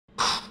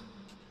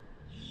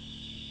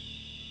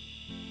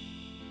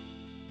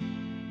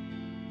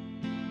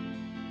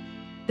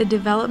The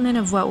development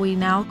of what we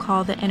now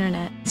call the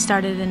Internet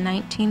started in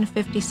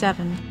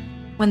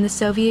 1957 when the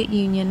Soviet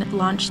Union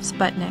launched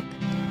Sputnik,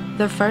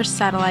 the first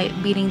satellite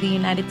beating the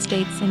United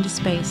States into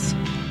space.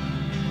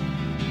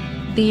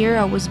 The year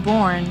I was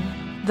born,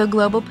 the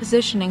Global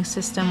Positioning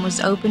System was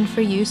opened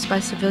for use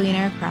by civilian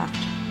aircraft.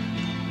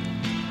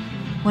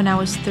 When I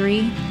was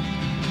 3,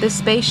 the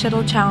Space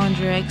Shuttle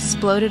Challenger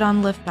exploded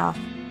on liftoff,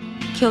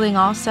 killing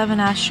all 7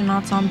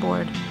 astronauts on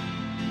board.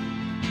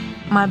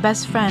 My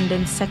best friend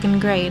in 2nd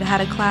grade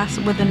had a class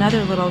with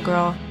another little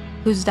girl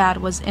whose dad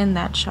was in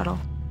that shuttle.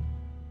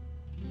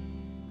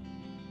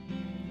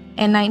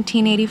 In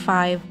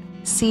 1985,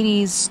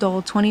 CDs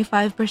stole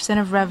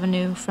 25% of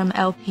revenue from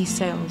LP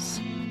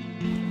sales.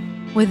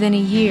 Within a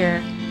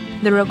year,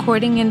 the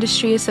Recording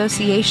Industry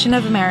Association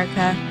of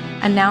America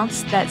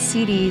announced that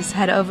CDs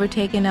had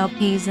overtaken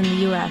LPs in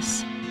the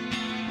US.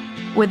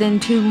 Within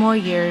 2 more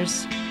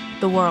years,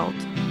 the world.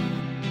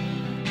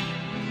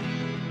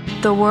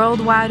 The World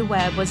Wide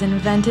Web was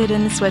invented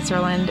in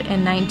Switzerland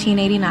in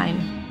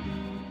 1989,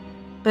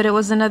 but it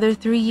was another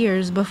 3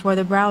 years before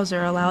the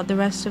browser allowed the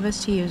rest of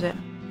us to use it.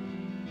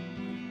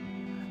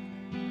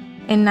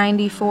 In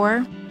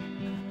 94,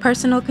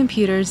 personal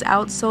computers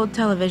outsold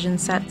television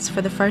sets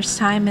for the first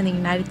time in the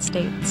United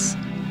States.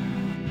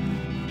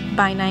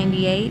 By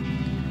 98,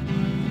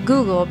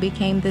 Google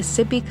became the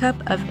sippy cup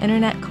of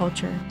internet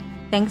culture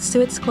thanks to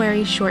its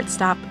query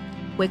shortstop,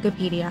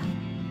 Wikipedia.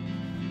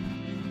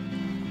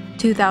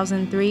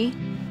 2003,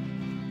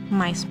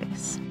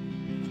 MySpace.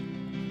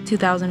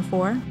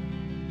 2004,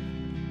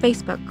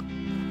 Facebook.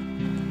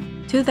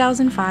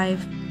 2005,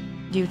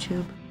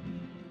 YouTube.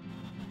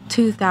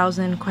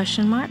 2000 ?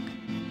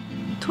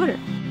 Twitter.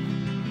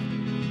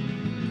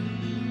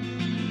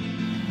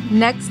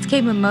 Next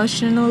came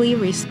emotionally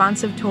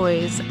responsive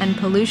toys and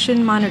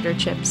pollution monitor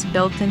chips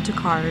built into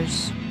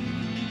cars.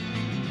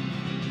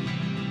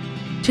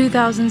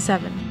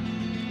 2007,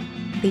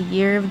 the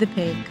year of the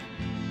pig,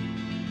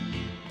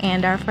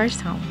 and our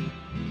first home.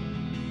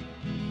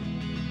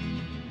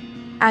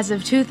 As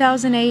of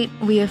 2008,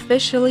 we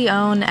officially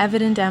own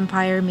Evident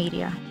Empire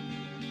Media.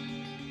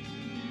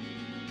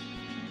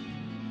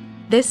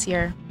 This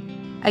year,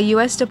 a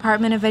U.S.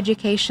 Department of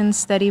Education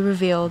study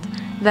revealed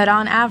that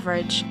on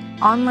average,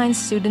 online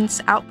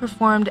students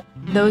outperformed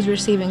those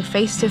receiving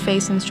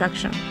face-to-face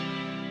instruction.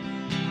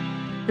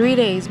 3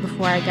 days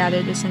before I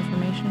gathered this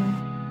information,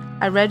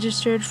 I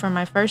registered for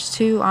my first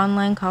 2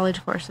 online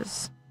college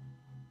courses.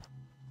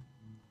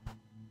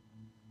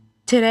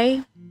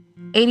 Today,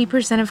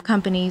 80% of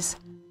companies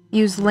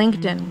use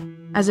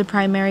LinkedIn as a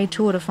primary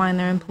tool to find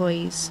their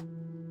employees.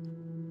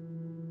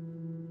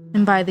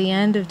 And by the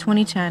end of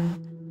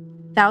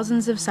 2010,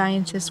 thousands of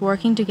scientists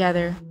working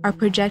together are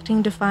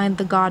projecting to find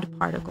the God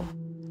particle,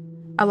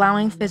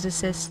 allowing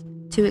physicists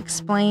to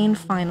explain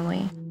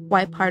finally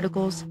why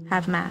particles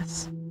have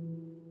mass.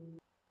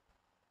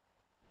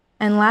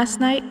 And last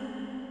night,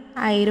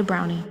 I ate a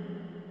brownie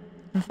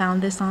and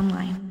found this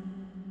online.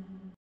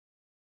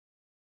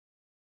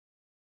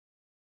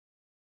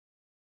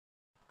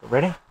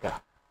 Ready? Go.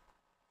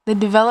 The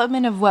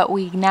development of what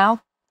we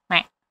now...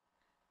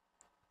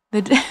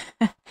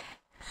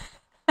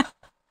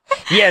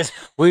 Yes,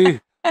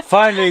 we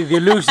finally, the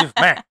elusive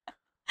man.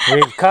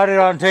 We've caught it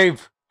on tape.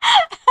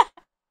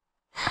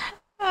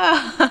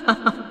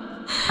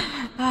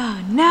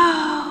 Oh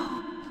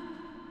no!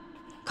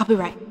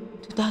 Copyright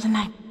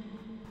 2009.